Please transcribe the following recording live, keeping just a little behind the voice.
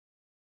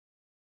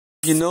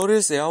You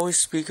notice they always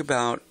speak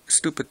about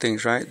stupid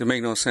things, right? That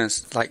make no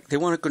sense. Like they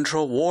want to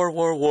control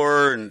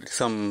war, and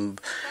some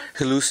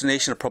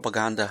hallucination of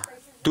propaganda.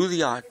 Do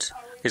the odds.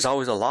 It's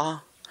always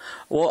Allah.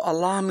 Well,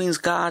 Allah means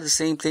God, the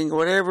same thing.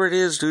 Whatever it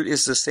is, dude,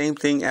 it's the same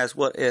thing as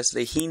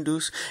the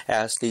Hindus,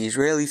 as the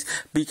Israelis.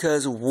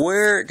 Because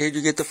where did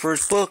you get the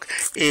first book?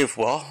 If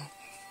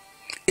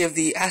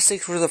the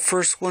Aztecs were the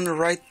first one to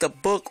write the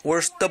book,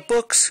 where's the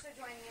books?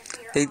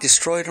 They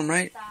destroyed them,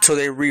 right? So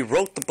they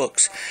rewrote the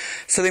books.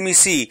 So let me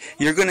see.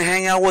 You're going to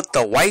hang out with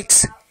the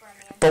whites?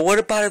 But what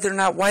about if they're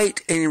not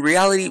white? And in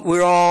reality,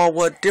 we're all,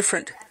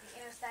 different?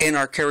 In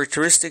our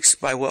characteristics,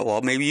 by what?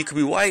 Well, maybe you could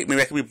be white.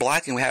 Maybe I could be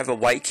black and we have a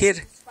white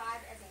kid.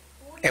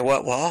 And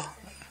what? Well,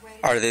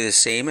 are they the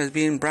same as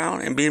being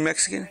brown and being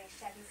Mexican?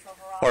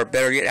 Or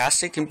better yet,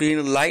 Aztec and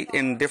being light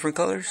in different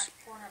colors?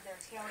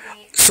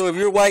 So if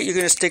you're white, you're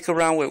going to stick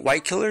around with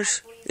white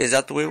killers? Is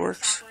that the way it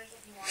works?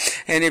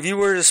 And if you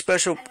were a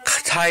special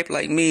type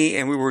like me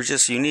and we were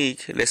just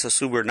unique, let's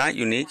assume we're not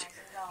unique,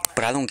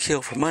 but I don't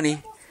kill for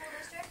money.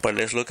 But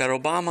let's look at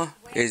Obama.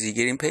 Is he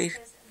getting paid?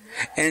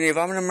 And if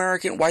I'm an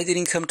American, why didn't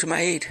he come to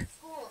my aid?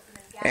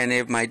 And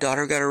if my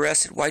daughter got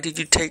arrested, why did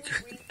you take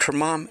her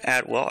mom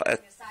at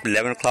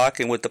 11 o'clock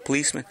and with the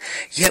policeman?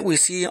 Yet we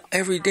see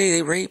every day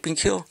they rape and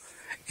kill.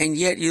 And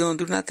yet you don't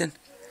do nothing.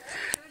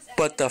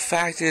 But the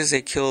fact is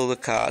they kill the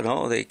cop.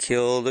 No, they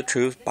kill the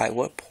truth by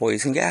what?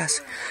 Poison gas.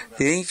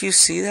 Didn't you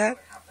see that?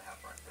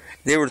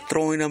 They were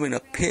throwing them in a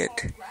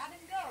pit.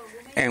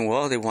 And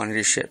they wanted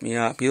to shut me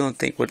up. You don't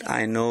think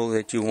I know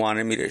that you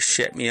wanted me to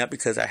shut me up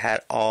because I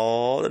had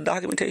all the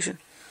documentation.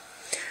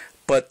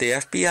 But the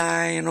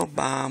FBI and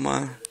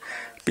Obama,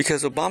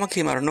 because Obama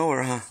came out of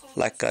nowhere, huh?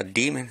 Like a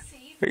demon.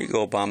 There you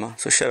go, Obama.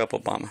 So shut up,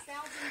 Obama.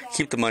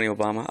 Keep the money,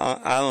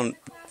 Obama.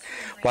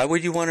 Why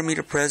would you want to meet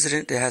a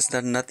president that has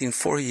done nothing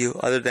for you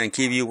other than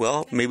give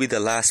you, maybe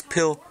the last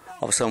pill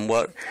of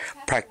somewhat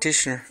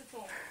practitioner?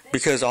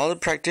 Because all the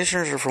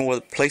practitioners are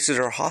from places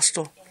that are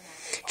hostile.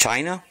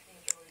 China,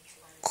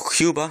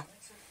 Cuba,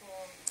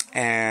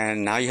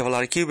 and now you have a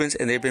lot of Cubans,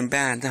 and they've been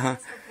banned, huh?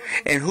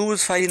 And who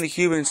was fighting the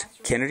Cubans?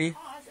 Kennedy,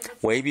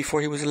 way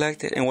before he was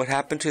elected. And what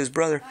happened to his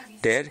brother?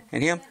 Dead.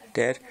 And him?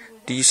 Dead.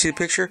 Do you see the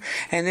picture?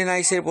 And then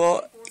I said,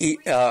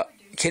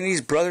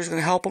 Kennedy's brother's going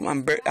to help him.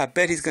 I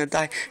bet he's going to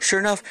die. Sure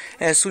enough,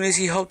 as soon as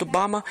he helped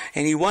Obama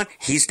and he won,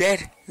 he's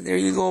dead. There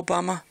you go,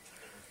 Obama.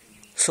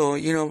 So,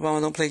 Obama,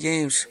 don't play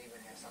games.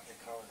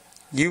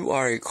 You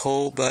are a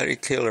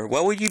cold-blooded killer.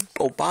 Why would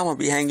Obama,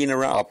 be hanging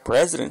around a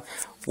president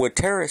with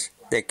terrorists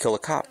that kill a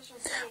cop?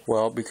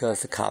 Well,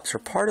 because the cops are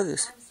part of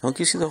this. Don't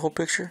you see the whole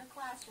picture?